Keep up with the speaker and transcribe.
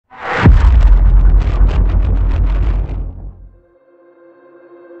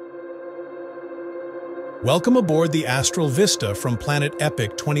Welcome aboard the Astral Vista from Planet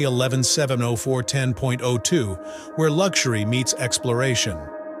Epic 2011-70410.02, where luxury meets exploration.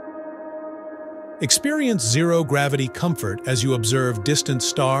 Experience zero-gravity comfort as you observe distant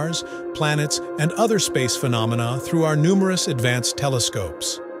stars, planets, and other space phenomena through our numerous advanced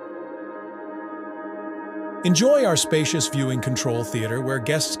telescopes. Enjoy our spacious viewing control theater where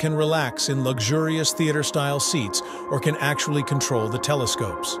guests can relax in luxurious theater-style seats or can actually control the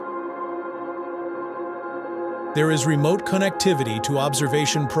telescopes. There is remote connectivity to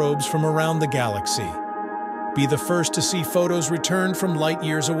observation probes from around the galaxy. Be the first to see photos returned from light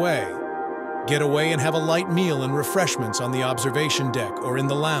years away. Get away and have a light meal and refreshments on the observation deck or in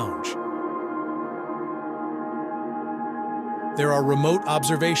the lounge. There are remote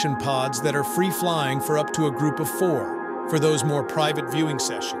observation pods that are free-flying for up to a group of 4, for those more private viewing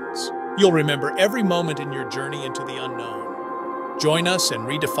sessions. You'll remember every moment in your journey into the unknown. Join us and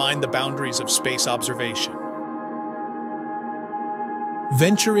redefine the boundaries of space observation.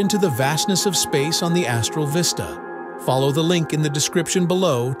 Venture into the vastness of space on the Astral Vista. Follow the link in the description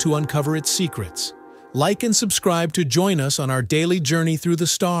below to uncover its secrets. Like and subscribe to join us on our daily journey through the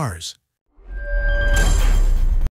stars.